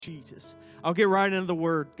Jesus. I'll get right into the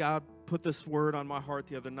word. God put this word on my heart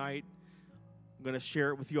the other night. I'm going to share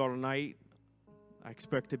it with you all tonight. I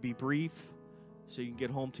expect to be brief so you can get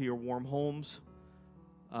home to your warm homes.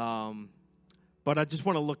 But I just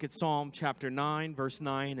want to look at Psalm chapter 9, verse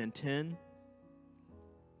 9 and 10.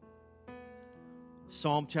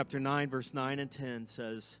 Psalm chapter 9, verse 9 and 10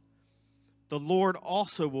 says, "The Lord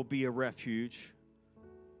also will be a refuge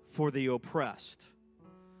for the oppressed,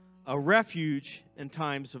 a refuge in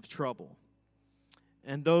times of trouble.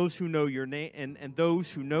 And those who know your name and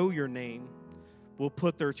those who know your name will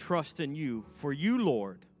put their trust in you. For you,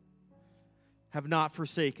 Lord, have not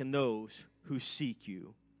forsaken those who seek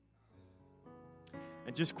you."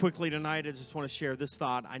 And just quickly tonight, I just want to share this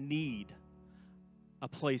thought. I need a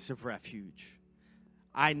place of refuge.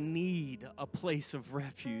 I need a place of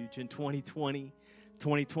refuge in 2020,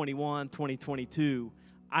 2021, 2022.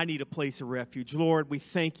 I need a place of refuge. Lord, we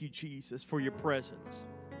thank you, Jesus, for your presence.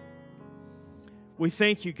 We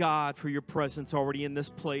thank you, God, for your presence already in this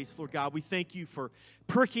place. Lord God, we thank you for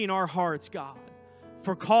pricking our hearts, God,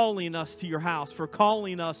 for calling us to your house, for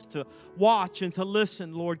calling us to watch and to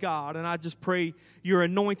listen, Lord God. And I just pray your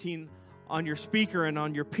anointing on your speaker and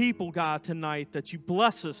on your people, God, tonight, that you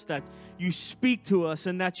bless us, that you speak to us,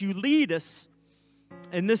 and that you lead us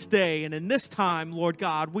in this day and in this time, Lord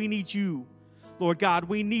God. We need you, Lord God.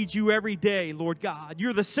 We need you every day, Lord God.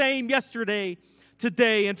 You're the same yesterday,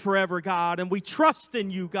 today, and forever, God, and we trust in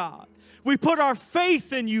you, God. We put our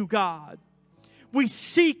faith in you, God. We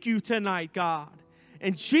seek you tonight, God.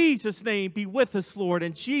 In Jesus' name, be with us, Lord.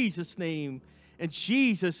 In Jesus' name,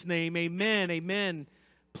 amen, amen.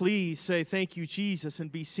 Please say thank you, Jesus, and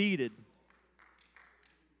be seated.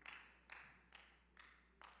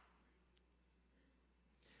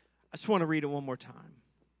 I just want to read it one more time.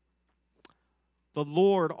 The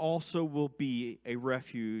Lord also will be a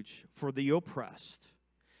refuge for the oppressed,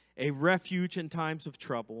 a refuge in times of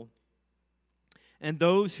trouble, and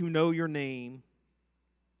those who know your name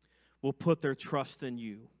will put their trust in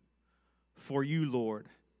you. For you, Lord,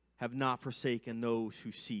 have not forsaken those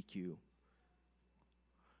who seek you.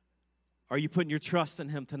 Are you putting your trust in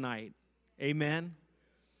him tonight? Amen.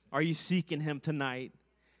 Are you seeking him tonight?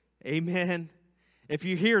 Amen. If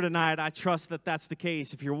you're here tonight, I trust that that's the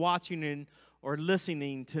case. If you're watching or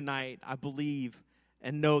listening tonight, I believe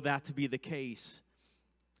and know that to be the case.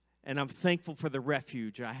 And I'm thankful for the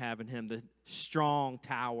refuge I have in him, the strong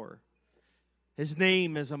tower. His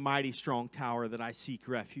name is a mighty strong tower that I seek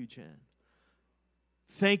refuge in.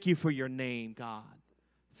 Thank you for your name, God.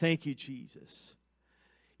 Thank you, Jesus.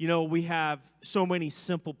 You know, we have so many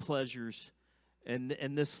simple pleasures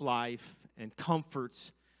in this life and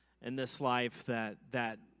comforts in this life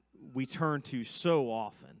that we turn to so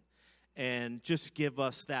often, and just give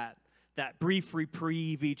us that brief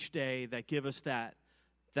reprieve each day, that give us that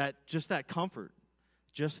comfort,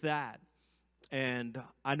 just that. And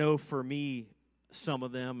I know for me, some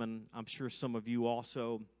of them, and I'm sure some of you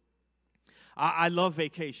also, I love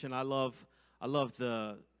vacation. I love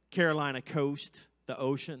the Carolina coast, the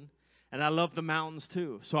ocean, and I love the mountains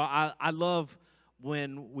too. So I love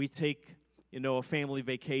when we take, a family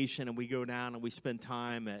vacation and we go down and we spend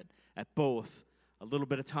time at both, a little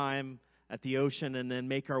bit of time at the ocean and then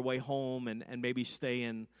make our way home and maybe stay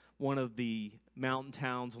in one of the mountain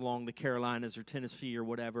towns along the Carolinas or Tennessee or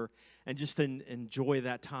whatever, and just enjoy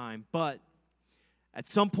that time. But at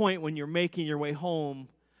some point when you're making your way home,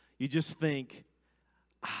 you just think,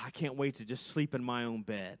 I can't wait to just sleep in my own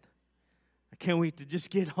bed. I can't wait to just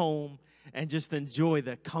get home and just enjoy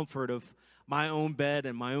the comfort of my own bed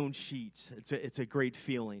and my own sheets. It's a great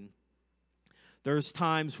feeling. There's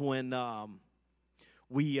times when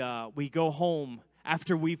we go home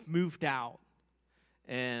after we've moved out,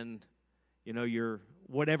 and you're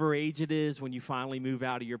whatever age it is when you finally move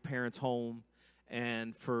out of your parents' home,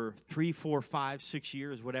 and for 3, 4, 5, 6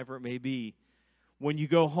 years, whatever it may be, when you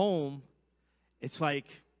go home, it's like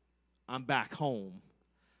I'm back home.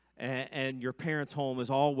 And your parents' home is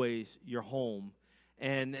always your home.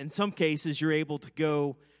 And in some cases, you're able to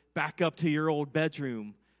go back up to your old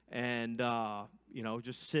bedroom and,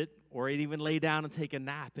 just sit or even lay down and take a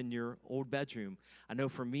nap in your old bedroom. I know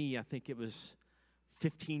for me, I think it was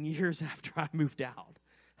 15 years after I moved out,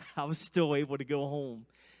 I was still able to go home.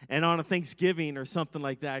 And on a Thanksgiving or something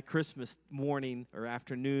like that, Christmas morning or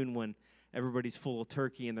afternoon, when everybody's full of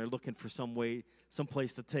turkey and they're looking for some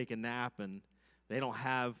place to take a nap, and they don't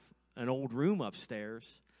have an old room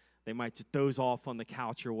upstairs, they might just doze off on the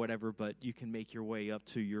couch or whatever, but you can make your way up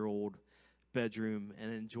to your old bedroom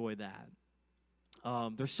and enjoy that.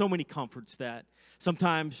 There's so many comforts that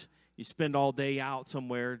sometimes you spend all day out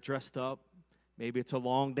somewhere dressed up. Maybe it's a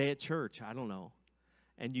long day at church. I don't know.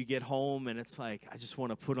 and you get home and it's like, I just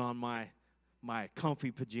want to put on my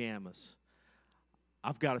comfy pajamas.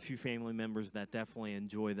 I've got a few family members that definitely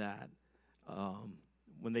enjoy that.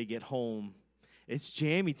 When they get home, it's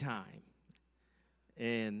jammy time.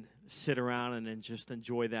 And sit around and then just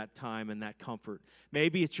enjoy that time and that comfort.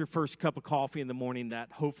 Maybe it's your first cup of coffee in the morning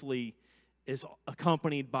that hopefully is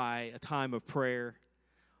accompanied by a time of prayer,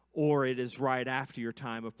 or it is right after your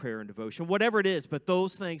time of prayer and devotion. Whatever it is, but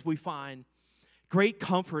those things we find great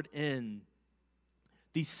comfort in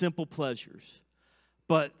these simple pleasures.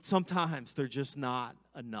 But sometimes they're just not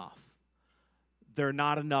enough. They're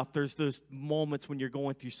not enough. There's those moments when you're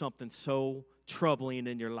going through something so troubling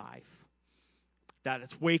in your life that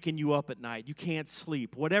it's waking you up at night. You can't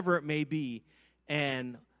sleep, whatever it may be.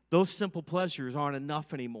 And those simple pleasures aren't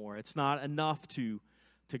enough anymore. It's not enough to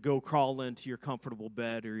go crawl into your comfortable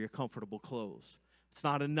bed or your comfortable clothes. It's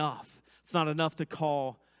not enough. It's not enough to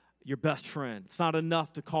call your best friend. It's not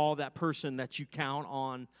enough to call that person that you count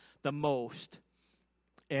on the most.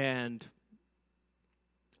 And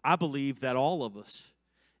I believe that all of us,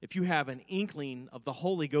 if you have an inkling of the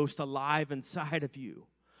Holy Ghost alive inside of you,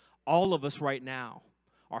 all of us right now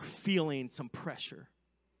are feeling some pressure.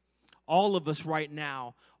 All of us right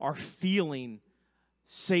now are feeling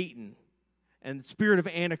Satan and the spirit of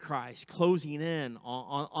Antichrist closing in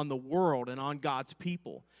on the world and on God's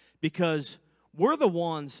people, because we're the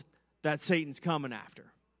ones that Satan's coming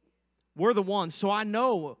after. We're the ones. So I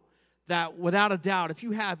know that without a doubt, if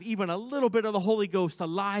you have even a little bit of the Holy Ghost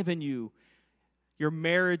alive in you, your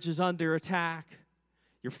marriage is under attack,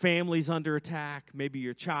 your family's under attack, maybe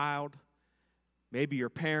your child, maybe your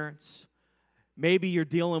parents. Maybe you're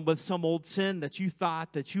dealing with some old sin that you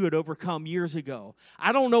thought that you had overcome years ago.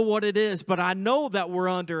 I don't know what it is, but I know that we're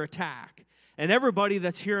under attack. And everybody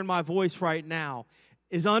that's hearing my voice right now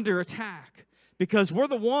is under attack because we're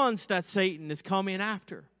the ones that Satan is coming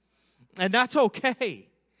after. And that's okay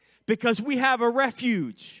because we have a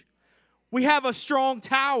refuge. We have a strong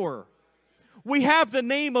tower. We have the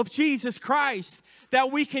name of Jesus Christ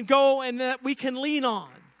that we can go and that we can lean on.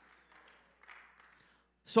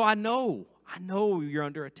 So I know you're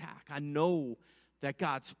under attack. I know that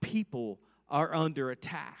God's people are under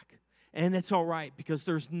attack. And it's all right because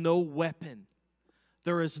there's no weapon.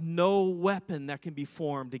 There is no weapon that can be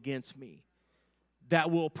formed against me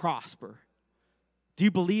that will prosper. Do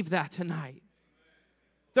you believe that tonight?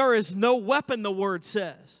 There is no weapon, the word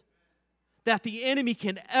says, that the enemy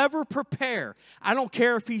can ever prepare. I don't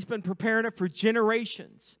care if he's been preparing it for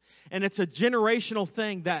generations. And it's a generational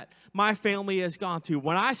thing that my family has gone through.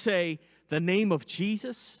 When I say the name of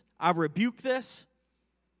Jesus, I rebuke this,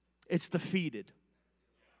 it's defeated.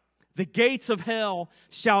 The gates of hell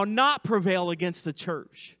shall not prevail against the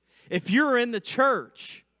church. If you're in the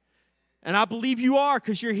church, and I believe you are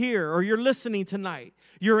because you're here or you're listening tonight,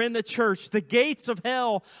 you're in the church, the gates of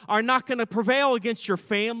hell are not going to prevail against your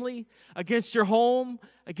family, against your home,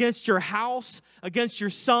 against your house, against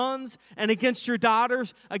your sons, and against your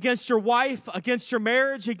daughters, against your wife, against your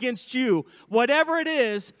marriage, against you. Whatever it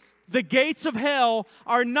is, the gates of hell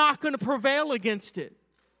are not going to prevail against it.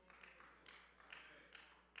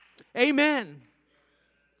 Amen.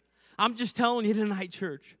 I'm just telling you tonight,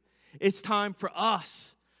 church, it's time for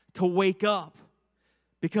us to wake up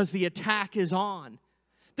because the attack is on.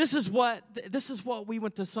 This is what we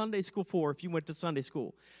went to Sunday school for, if you went to Sunday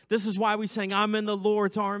school. This is why we sang, I'm in the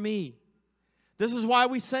Lord's army. This is why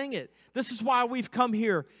we sang it. This is why we've come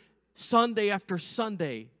here Sunday after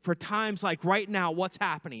Sunday for times like right now, what's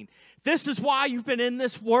happening. This is why you've been in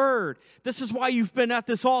this word. This is why you've been at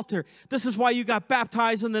this altar. This is why you got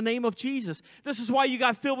baptized in the name of Jesus. This is why you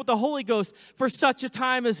got filled with the Holy Ghost for such a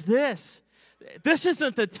time as this. This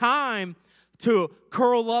isn't the time to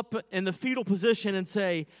curl up in the fetal position and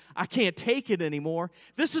say, I can't take it anymore.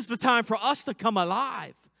 This is the time for us to come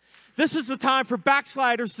alive. This is the time for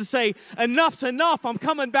backsliders to say, enough's enough. I'm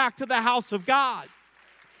coming back to the house of God.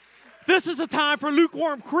 This is a time for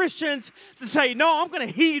lukewarm Christians to say, no, I'm going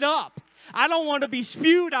to heat up. I don't want to be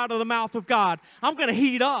spewed out of the mouth of God. I'm going to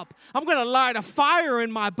heat up. I'm going to light a fire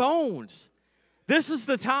in my bones. This is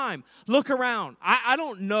the time. Look around. I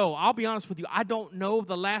don't know. I'll be honest with you. I don't know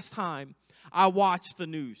the last time I watched the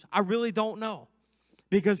news. I really don't know.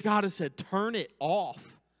 Because God has said, turn it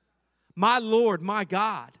off. My Lord, my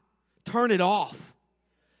God, turn it off.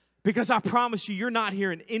 Because I promise you, you're not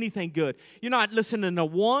hearing anything good. You're not listening to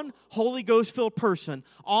one Holy Ghost-filled person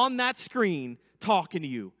on that screen talking to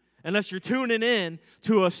you. Unless you're tuning in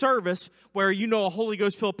to a service where you know a Holy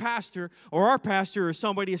Ghost-filled pastor or our pastor or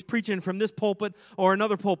somebody is preaching from this pulpit or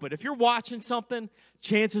another pulpit. If you're watching something,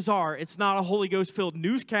 chances are it's not a Holy Ghost-filled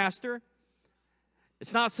newscaster.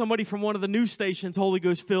 It's not somebody from one of the news stations, Holy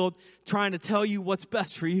Ghost filled, trying to tell you what's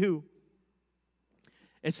best for you.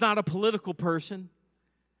 It's not a political person.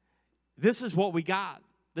 This is what we got.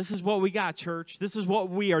 This is what we got, church. This is what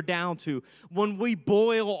we are down to. When we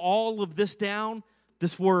boil all of this down,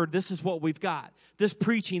 this word, this is what we've got. This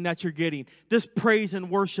preaching that you're getting, this praise and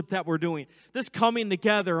worship that we're doing, this coming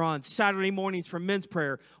together on Saturday mornings for men's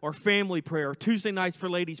prayer or family prayer or Tuesday nights for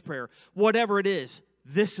ladies' prayer, whatever it is,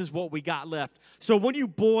 this is what we got left. So when you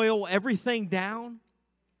boil everything down,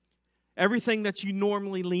 everything that you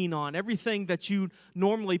normally lean on, everything that you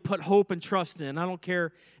normally put hope and trust in, I don't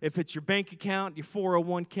care if it's your bank account, your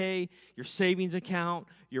 401k, your savings account,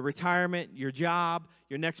 your retirement, your job,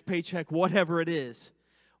 your next paycheck, whatever it is.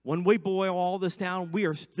 When we boil all this down, we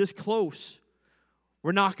are this close.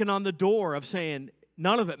 We're knocking on the door of saying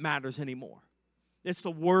none of it matters anymore. It's the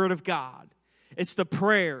Word of God. It's the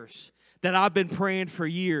prayers that I've been praying for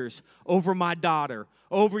years over my daughter,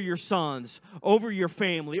 over your sons, over your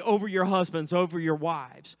family, over your husbands, over your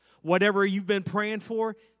wives. Whatever you've been praying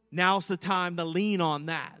for, now's the time to lean on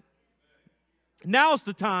that. Now's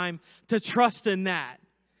the time to trust in that,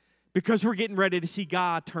 because we're getting ready to see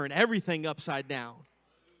God turn everything upside down.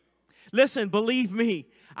 Listen, believe me,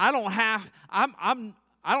 I don't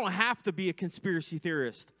have to be a conspiracy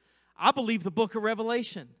theorist. I believe the book of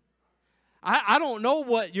Revelation. I don't know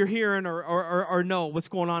what you're hearing or know what's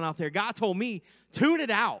going on out there. God told me, tune it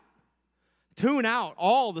out. Tune out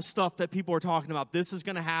all the stuff that people are talking about. This is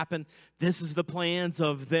going to happen. This is the plans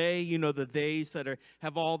of they, the theys that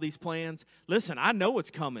have all these plans. Listen, I know it's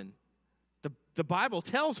coming. The Bible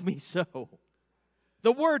tells me so.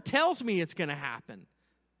 The Word tells me it's going to happen.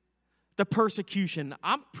 The persecution.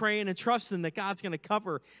 I'm praying and trusting that God's going to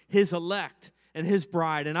cover His elect and His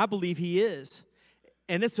bride, and I believe He is.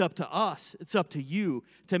 And it's up to us. It's up to you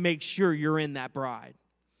to make sure you're in that bride.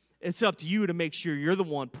 It's up to you to make sure you're the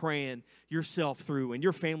one praying yourself through and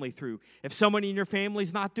your family through. If somebody in your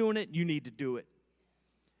family's not doing it, you need to do it.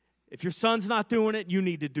 If your son's not doing it, you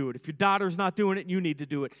need to do it. If your daughter's not doing it, you need to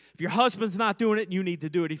do it. If your husband's not doing it, you need to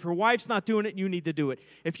do it. If your wife's not doing it, you need to do it.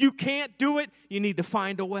 If you can't do it, you need to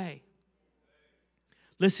find a way.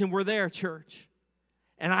 Listen, we're there, church.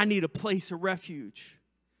 And I need a place of refuge.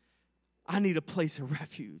 I need a place of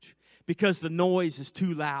refuge because the noise is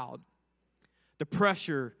too loud. The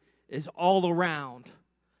pressure is all around,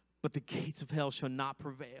 but the gates of hell shall not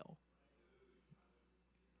prevail.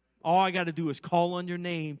 All I got to do is call on your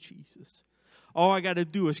name, Jesus. All I got to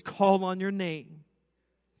do is call on your name.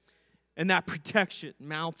 And that protection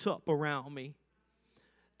mounts up around me.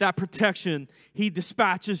 That protection, He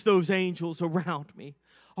dispatches those angels around me.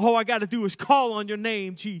 All I got to do is call on your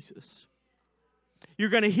name, Jesus. You're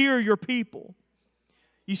going to hear your people.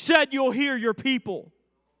 You said you'll hear your people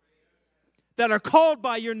that are called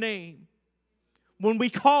by your name when we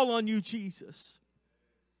call on you, Jesus.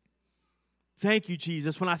 Thank you,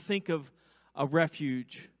 Jesus. When I think of a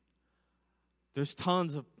refuge, there's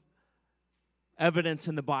tons of evidence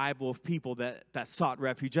in the Bible of people that sought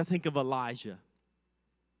refuge. I think of Elijah.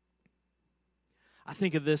 I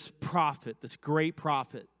think of this prophet, this great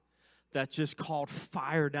prophet that just called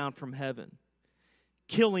fire down from heaven,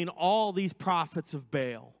 killing all these prophets of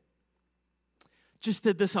Baal. Just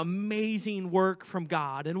did this amazing work from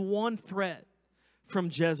God, and one threat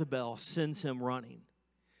from Jezebel sends him running.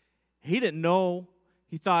 He didn't know.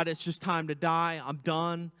 He thought it's just time to die. I'm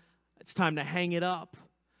done. It's time to hang it up.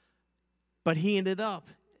 But he ended up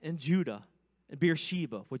in Judah, in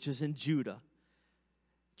Beersheba, which is in Judah.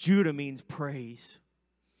 Judah means praise.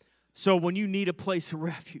 So when you need a place of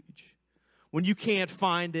refuge, when you can't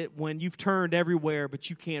find it, when you've turned everywhere but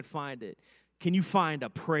you can't find it, can you find a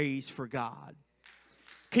praise for God?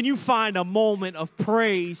 Can you find a moment of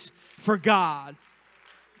praise for God?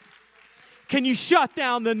 Can you shut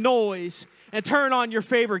down the noise and turn on your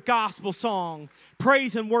favorite gospel song,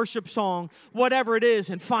 praise and worship song, whatever it is,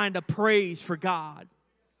 and find a praise for God?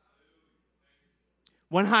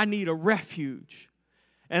 When I need a refuge,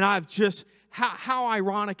 and I've just, how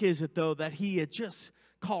ironic is it, though, that he had just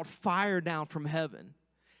called fire down from heaven?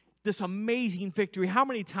 This amazing victory. How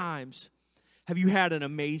many times have you had an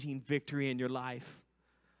amazing victory in your life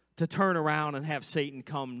to turn around and have Satan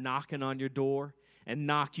come knocking on your door and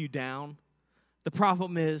knock you down? The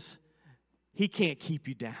problem is, he can't keep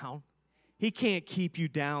you down. He can't keep you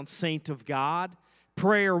down, saint of God,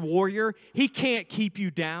 prayer warrior. He can't keep you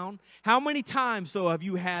down. How many times, though, have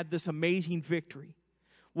you had this amazing victory?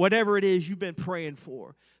 Whatever it is you've been praying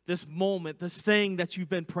for, this moment, this thing that you've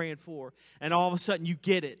been praying for, and all of a sudden you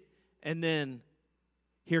get it, and then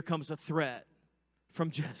here comes a threat from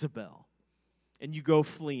Jezebel, and you go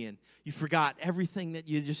fleeing. You forgot everything that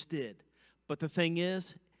you just did, But the thing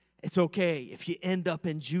is, it's okay. If you end up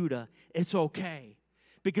in Judah, it's okay.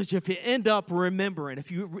 Because if you end up remembering,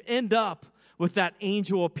 if you end up with that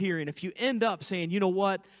angel appearing, if you end up saying, you know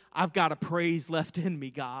what, I've got a praise left in me,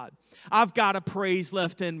 God. I've got a praise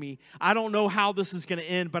left in me. I don't know how this is going to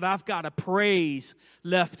end, but I've got a praise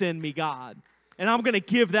left in me, God. And I'm going to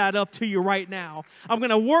give that up to you right now. I'm going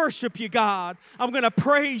to worship you, God. I'm going to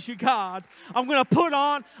praise you, God. I'm going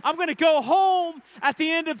to go home at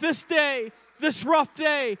the end of this day, this rough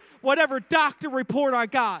day, whatever doctor report I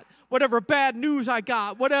got, whatever bad news I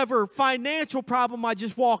got, whatever financial problem I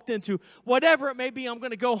just walked into, whatever it may be, I'm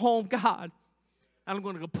going to go home, God. And I'm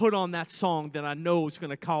going to put on that song that I know is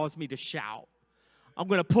going to cause me to shout. I'm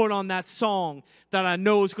going to put on that song that I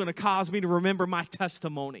know is going to cause me to remember my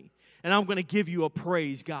testimony. And I'm going to give you a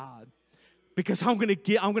praise, God. Because I'm going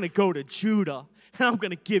to go to Judah and I'm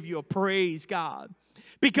going to give you a praise, God.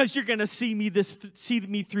 Because you're going to see me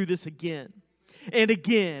through this again. And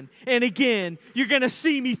again, and again. You're going to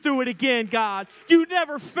see me through it again, God. You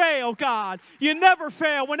never fail, God. You never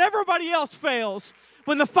fail. When everybody else fails,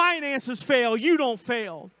 when the finances fail, you don't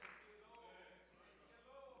fail.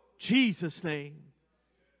 Jesus' name.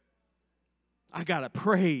 I got to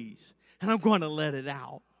praise, and I'm going to let it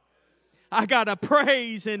out. I got a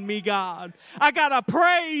praise in me, God. I got a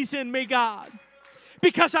praise in me, God.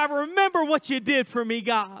 Because I remember what you did for me,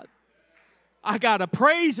 God. I got a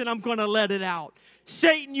praise and I'm going to let it out.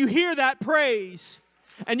 Satan, you hear that praise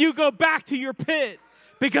and you go back to your pit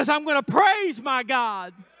because I'm going to praise my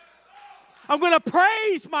God. I'm going to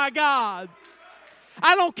praise my God.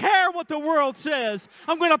 I don't care what the world says.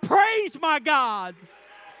 I'm going to praise my God.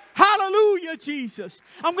 Hallelujah, Jesus.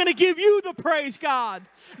 I'm going to give you the praise, God.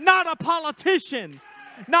 Not a politician,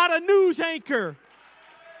 not a news anchor,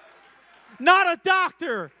 not a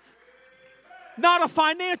doctor, not a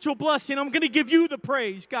financial blessing. I'm going to give you the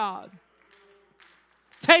praise, God.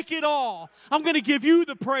 Take it all. I'm going to give you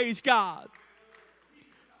the praise, God.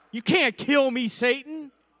 You can't kill me,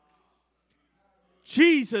 Satan.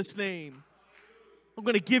 Jesus' name. I'm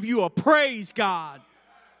going to give you a praise, God.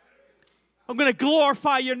 I'm going to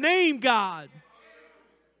glorify your name, God.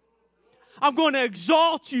 I'm going to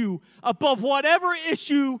exalt you above whatever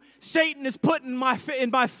issue Satan is putting in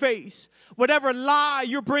my face. Whatever lie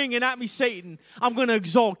you're bringing at me, Satan, I'm going to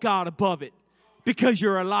exalt God above it because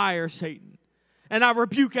you're a liar, Satan. And I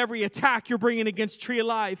rebuke every attack you're bringing against Tree of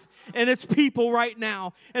Life and its people right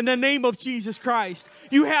now in the name of Jesus Christ.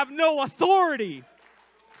 You have no authority.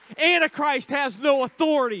 Antichrist has no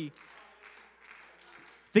authority.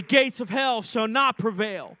 The gates of hell shall not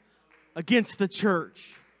prevail against the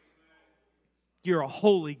church. You're a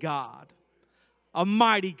holy God, a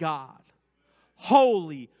mighty God.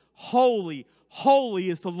 Holy, holy, holy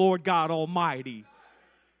is the Lord God Almighty.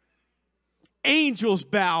 Angels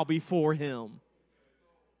bow before him.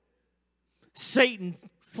 Satan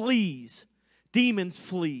flees. Demons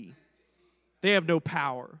flee. They have no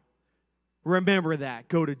power. Remember that.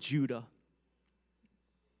 Go to Judah.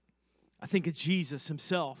 I think of Jesus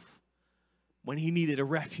himself when he needed a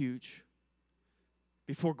refuge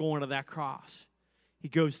before going to that cross. He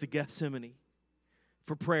goes to Gethsemane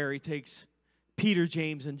for prayer. He takes Peter,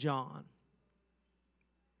 James, and John.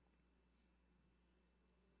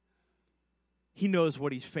 He knows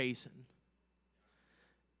what he's facing.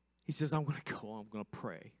 He says, I'm going to go. I'm going to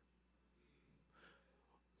pray.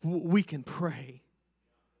 We can pray.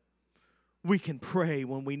 We can pray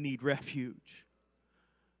when we need refuge.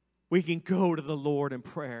 We can go to the Lord in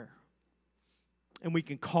prayer. And we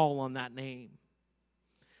can call on that name.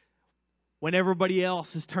 When everybody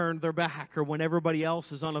else has turned their back, or when everybody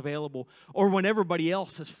else is unavailable, or when everybody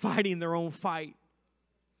else is fighting their own fight,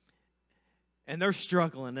 and they're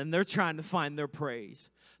struggling, and they're trying to find their praise.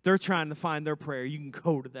 They're trying to find their prayer. You can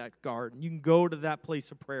go to that garden. You can go to that place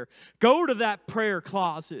of prayer. Go to that prayer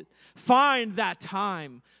closet. Find that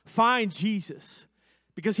time. Find Jesus.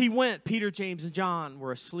 Because he went, Peter, James, and John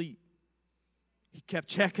were asleep. He kept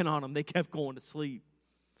checking on them. They kept going to sleep.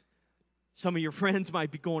 Some of your friends might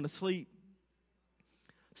be going to sleep.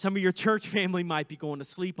 Some of your church family might be going to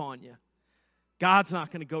sleep on you. God's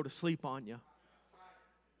not going to go to sleep on you.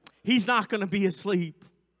 He's not going to be asleep.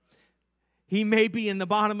 He may be in the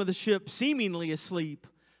bottom of the ship seemingly asleep,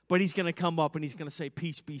 but he's going to come up and he's going to say,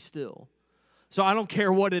 peace, be still. So I don't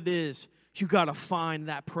care what it is. You got to find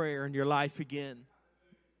that prayer in your life again.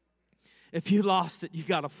 If you lost it, you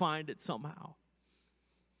got to find it somehow.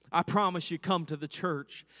 I promise you, come to the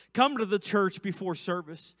church. Come to the church before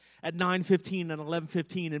service at 9:15 and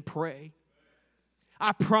 11:15 and pray.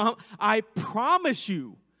 I promise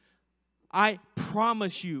you,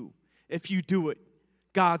 if you do it,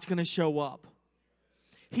 God's going to show up.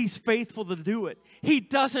 He's faithful to do it. He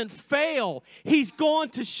doesn't fail. He's going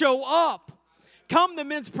to show up. Come to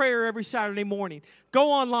men's prayer every Saturday morning.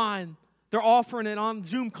 Go online. They're offering it on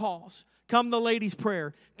Zoom calls. Come to ladies'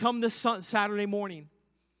 prayer. Come this Saturday morning.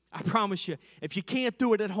 I promise you, if you can't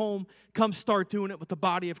do it at home, come start doing it with the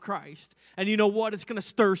body of Christ. And you know what? It's going to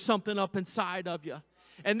stir something up inside of you.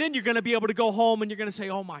 And then you're going to be able to go home and you're going to say,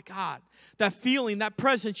 oh my God, that feeling, that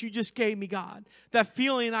presence you just gave me, God. That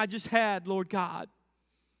feeling I just had, Lord God.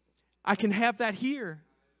 I can have that here.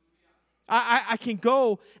 I can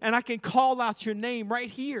go and I can call out your name right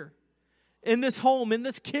here. In this home, in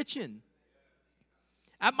this kitchen.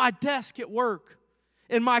 At my desk at work.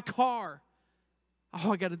 In my car.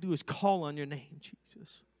 All I got to do is call on your name,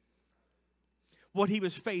 Jesus. What he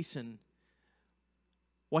was facing,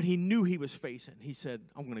 what he knew he was facing, he said,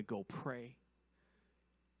 I'm going to go pray.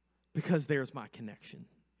 Because there's my connection.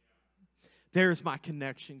 There's my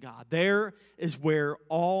connection, God. There is where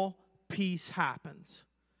all peace happens.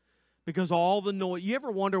 Because all the noise, you ever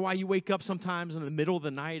wonder why you wake up sometimes in the middle of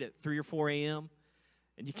the night at 3 or 4 a.m.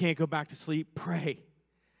 and you can't go back to sleep? Pray.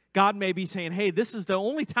 God may be saying, hey, this is the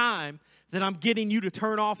only time that I'm getting you to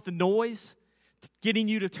turn off the noise, getting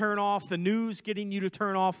you to turn off the news, getting you to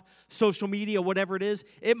turn off social media, whatever it is.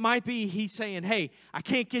 It might be he's saying, hey, I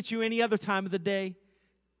can't get you any other time of the day.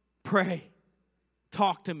 Pray.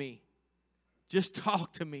 Talk to me. Just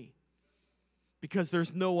talk to me. Because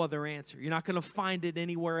there's no other answer. You're not going to find it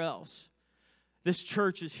anywhere else. This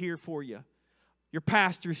church is here for you. Your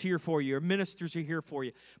pastor's here for you. Your ministers are here for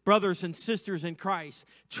you. Brothers and sisters in Christ.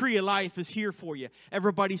 Tree of Life is here for you.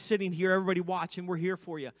 Everybody sitting here, everybody watching, we're here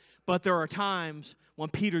for you. But there are times when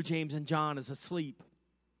Peter, James, and John is asleep.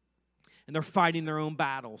 And they're fighting their own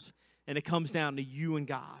battles. And it comes down to you and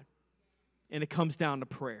God. And it comes down to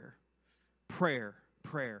prayer. Prayer.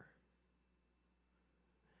 Prayer.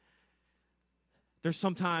 There's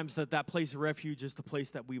sometimes that place of refuge is the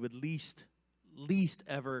place that we would least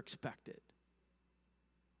ever expect it.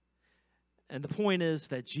 And the point is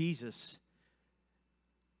that Jesus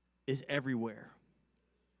is everywhere.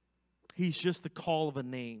 He's just the call of a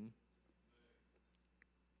name.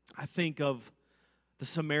 I think of the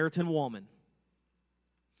Samaritan woman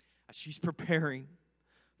as she's preparing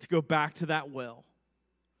to go back to that well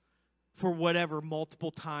for whatever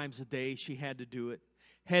multiple times a day she had to do it.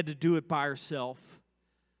 Had to do it by herself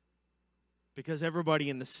because everybody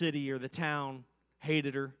in the city or the town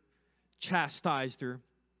hated her, chastised her,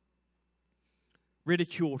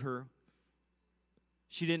 ridiculed her.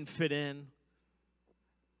 She didn't fit in.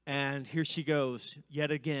 And here she goes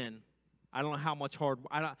yet again. I don't know how much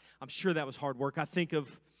I'm sure that was hard work.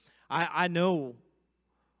 I know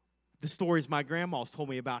the stories my grandma's told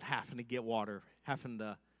me about having to get water, having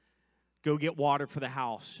to go get water for the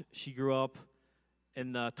house. She grew up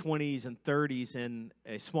in the 20s and 30s in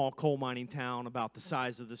a small coal mining town about the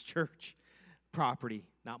size of this church property,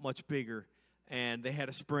 not much bigger. And they had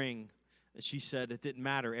a spring. And she said it didn't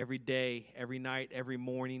matter. Every day, every night, every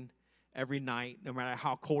morning, every night, no matter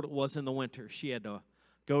how cold it was in the winter, she had to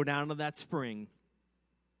go down to that spring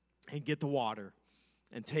and get the water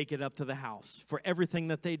and take it up to the house for everything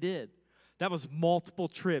that they did. That was multiple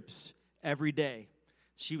trips every day.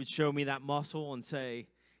 She would show me that muscle and say,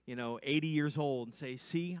 80 years old, and say,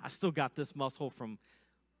 see, I still got this muscle from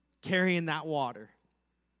carrying that water.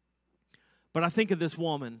 But I think of this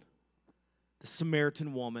woman, the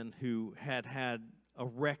Samaritan woman who had a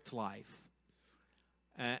wrecked life,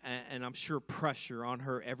 and I'm sure pressure on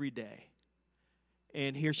her every day.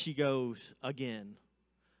 And here she goes again,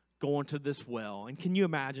 going to this well. And can you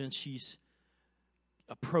imagine she's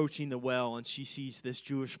approaching the well and she sees this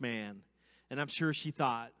Jewish man. And I'm sure she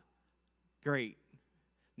thought, great.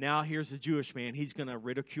 Now here's a Jewish man. He's going to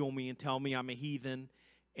ridicule me and tell me I'm a heathen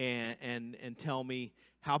and tell me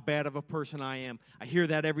how bad of a person I am. I hear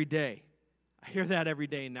that every day. I hear that every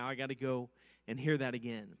day. Now I got to go and hear that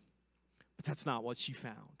again. But that's not what she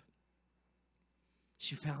found.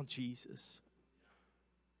 She found Jesus.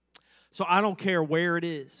 So I don't care where it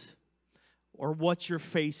is or what you're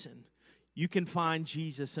facing. You can find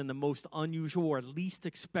Jesus in the most unusual or least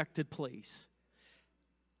expected place.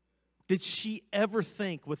 Did she ever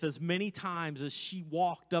think, with as many times as she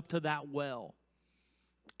walked up to that well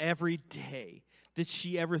every day, did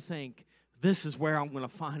she ever think, this is where I'm going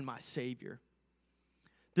to find my Savior?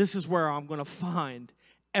 This is where I'm going to find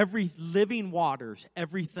every living waters,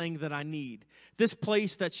 everything that I need. This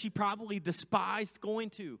place that she probably despised going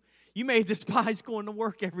to. You may despise going to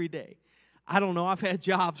work every day. I don't know. I've had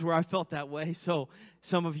jobs where I felt that way, so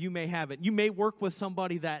some of you may have it. You may work with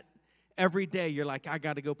somebody that Every day you're like, I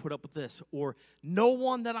got to go put up with this. Or no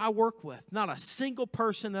one that I work with, not a single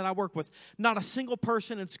person that I work with, not a single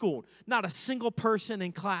person in school, not a single person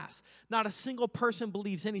in class, not a single person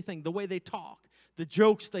believes anything, the way they talk, the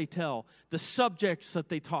jokes they tell, the subjects that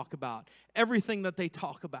they talk about, everything that they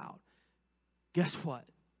talk about. Guess what?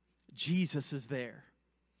 Jesus is there.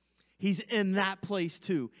 He's in that place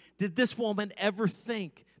too. Did this woman ever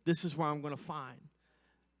think, this is where I'm going to find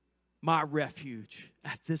my refuge,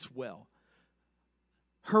 at this well?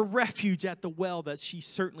 Her refuge at the well that she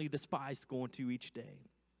certainly despised going to each day.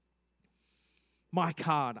 My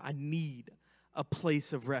God, I need a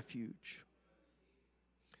place of refuge.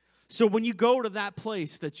 So when you go to that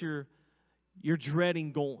place that you're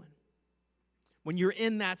dreading going, when you're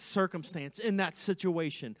in that circumstance, in that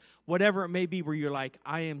situation, whatever it may be, where you're like,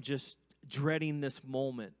 I am just dreading this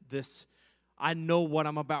moment, I know what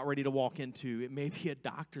I'm about ready to walk into. It may be a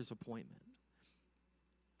doctor's appointment.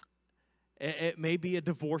 It may be a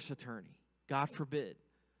divorce attorney, God forbid.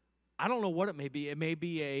 I don't know what it may be. It may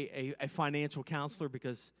be a financial counselor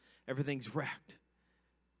because everything's wrecked.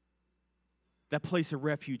 That place of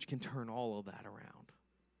refuge can turn all of that around.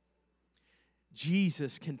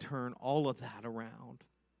 Jesus can turn all of that around.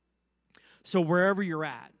 So wherever you're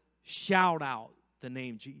at, shout out the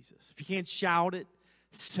name Jesus. If you can't shout it,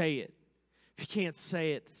 say it. If you can't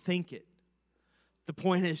say it, think it. The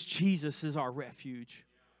point is, Jesus is our refuge.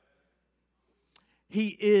 He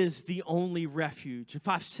is the only refuge. If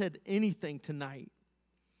I've said anything tonight,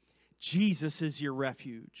 Jesus is your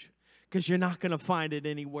refuge, because you're not going to find it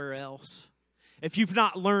anywhere else. If you've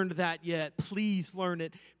not learned that yet, please learn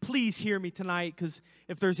it. Please hear me tonight, because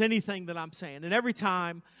if there's anything that I'm saying, and every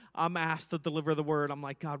time I'm asked to deliver the word, I'm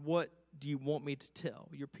like, God, what do you want me to tell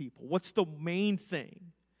your people? What's the main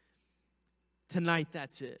thing? Tonight,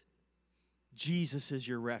 that's it. Jesus is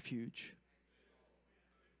your refuge.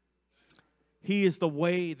 He is the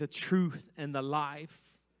way, the truth, and the life.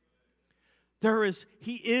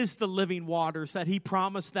 He is the living waters that he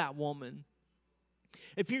promised that woman.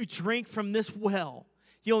 If you drink from this well,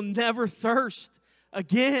 you'll never thirst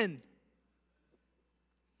again.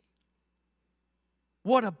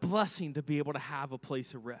 What a blessing to be able to have a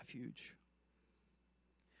place of refuge.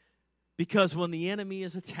 Because when the enemy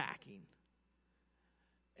is attacking,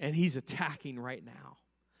 and he's attacking right now,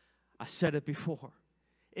 I said it before,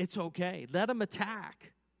 it's okay. Let him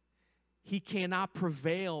attack. He cannot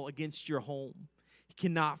prevail against your home. He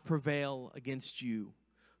cannot prevail against you.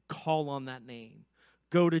 Call on that name.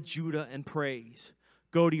 Go to Judah and praise.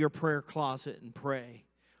 Go to your prayer closet and pray.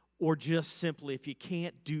 Or just simply, if you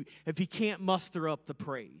can't muster up the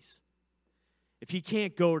praise, if you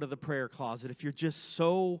can't go to the prayer closet, if you're just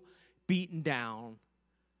so beaten down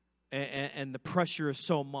and the pressure is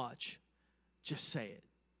so much, just say it.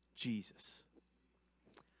 Jesus.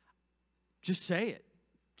 Just say it.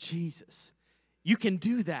 Jesus. You can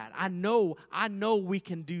do that. I know we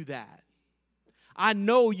can do that. I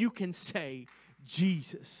know you can say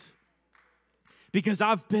Jesus. Because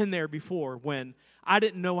I've been there before when I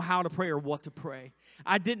didn't know how to pray or what to pray.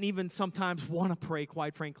 I didn't even sometimes want to pray,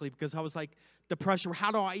 quite frankly, because I was like, the pressure,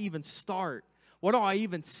 how do I even start? What do I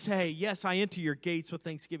even say? Yes, I enter your gates with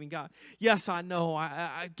thanksgiving, God. Yes, I know.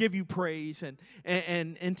 I give you praise and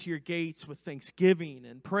enter your gates with thanksgiving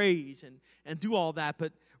and praise and do all that.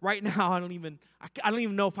 But right now, I don't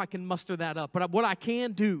even know if I can muster that up. But what I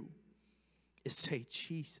can do is say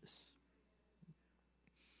Jesus.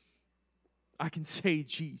 I can say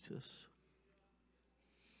Jesus.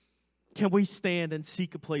 Can we stand and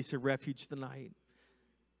seek a place of refuge tonight?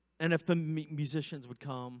 And if the musicians would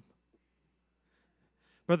come.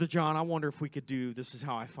 Brother John, I wonder if we could do This Is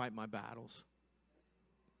How I Fight My Battles.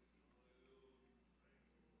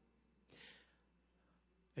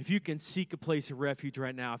 If you can seek a place of refuge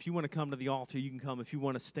right now, if you want to come to the altar, you can come. If you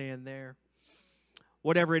want to stand there,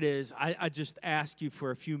 whatever it is, I just ask you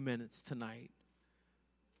for a few minutes tonight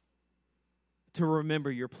to remember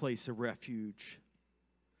your place of refuge.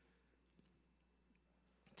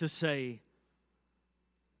 To say,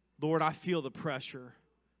 Lord, I feel the pressure.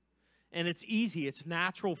 And it's easy, it's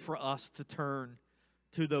natural for us to turn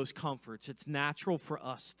to those comforts. It's natural for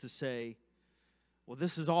us to say, well,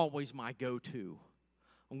 this is always my go-to.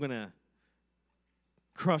 I'm going to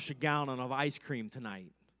crush a gallon of ice cream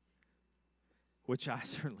tonight, which I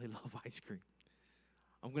certainly love ice cream.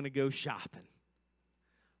 I'm going to go shopping.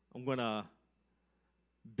 I'm going to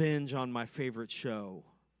binge on my favorite show.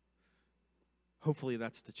 Hopefully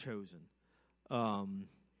that's The Chosen.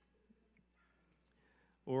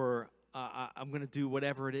 Or I'm going to do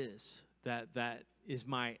whatever it is that is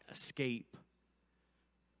my escape.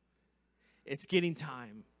 It's getting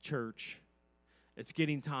time, church. It's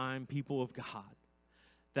getting time, people of God,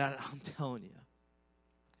 that I'm telling you.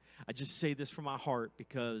 I just say this from my heart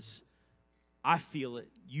because I feel it,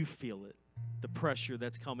 you feel it, the pressure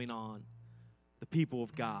that's coming on the people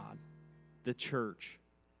of God, the church.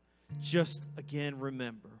 Just again,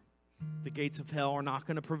 remember, the gates of hell are not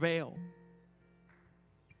going to prevail.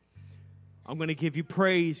 I'm going to give you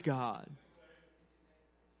praise, God.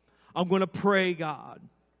 I'm going to pray, God.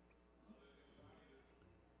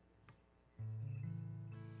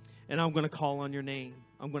 And I'm going to call on your name.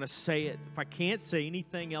 I'm going to say it. If I can't say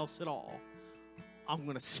anything else at all, I'm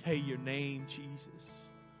going to say your name, Jesus.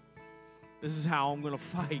 This is how I'm going to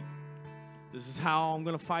fight. This is how I'm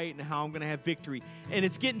going to fight and how I'm going to have victory. And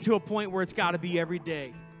it's getting to a point where it's got to be every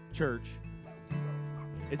day, church.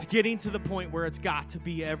 It's getting to the point where it's got to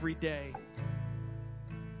be every day.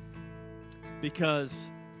 Because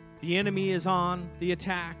the enemy is on the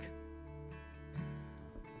attack.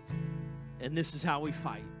 And this is how we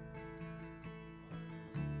fight.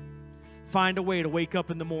 Find a way to wake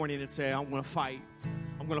up in the morning and say, I'm going to fight.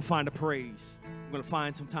 I'm going to find a praise. I'm going to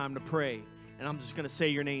find some time to pray. And I'm just going to say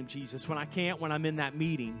your name, Jesus. When I can't, when I'm in that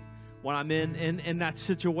meeting, when I'm in that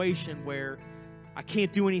situation where I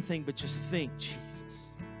can't do anything but just think, Jesus,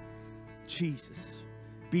 Jesus,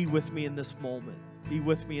 be with me in this moment. Be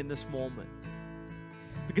with me in this moment.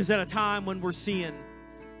 Because at a time when we're seeing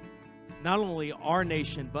not only our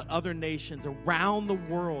nation, but other nations around the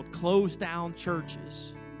world close down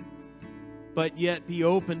churches, but yet be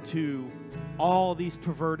open to all these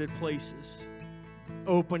perverted places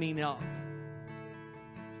opening up.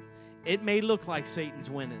 It may look like Satan's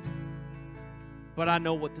winning, but I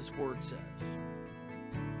know what this word says.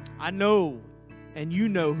 I know, and you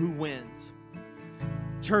know who wins.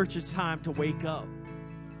 Church, it's time to wake up.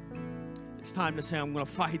 It's time to say, I'm going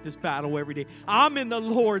to fight this battle every day. I'm in the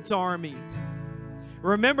Lord's army.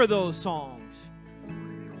 Remember those songs.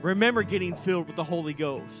 Remember getting filled with the Holy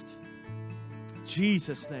Ghost. In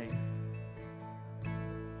Jesus' name.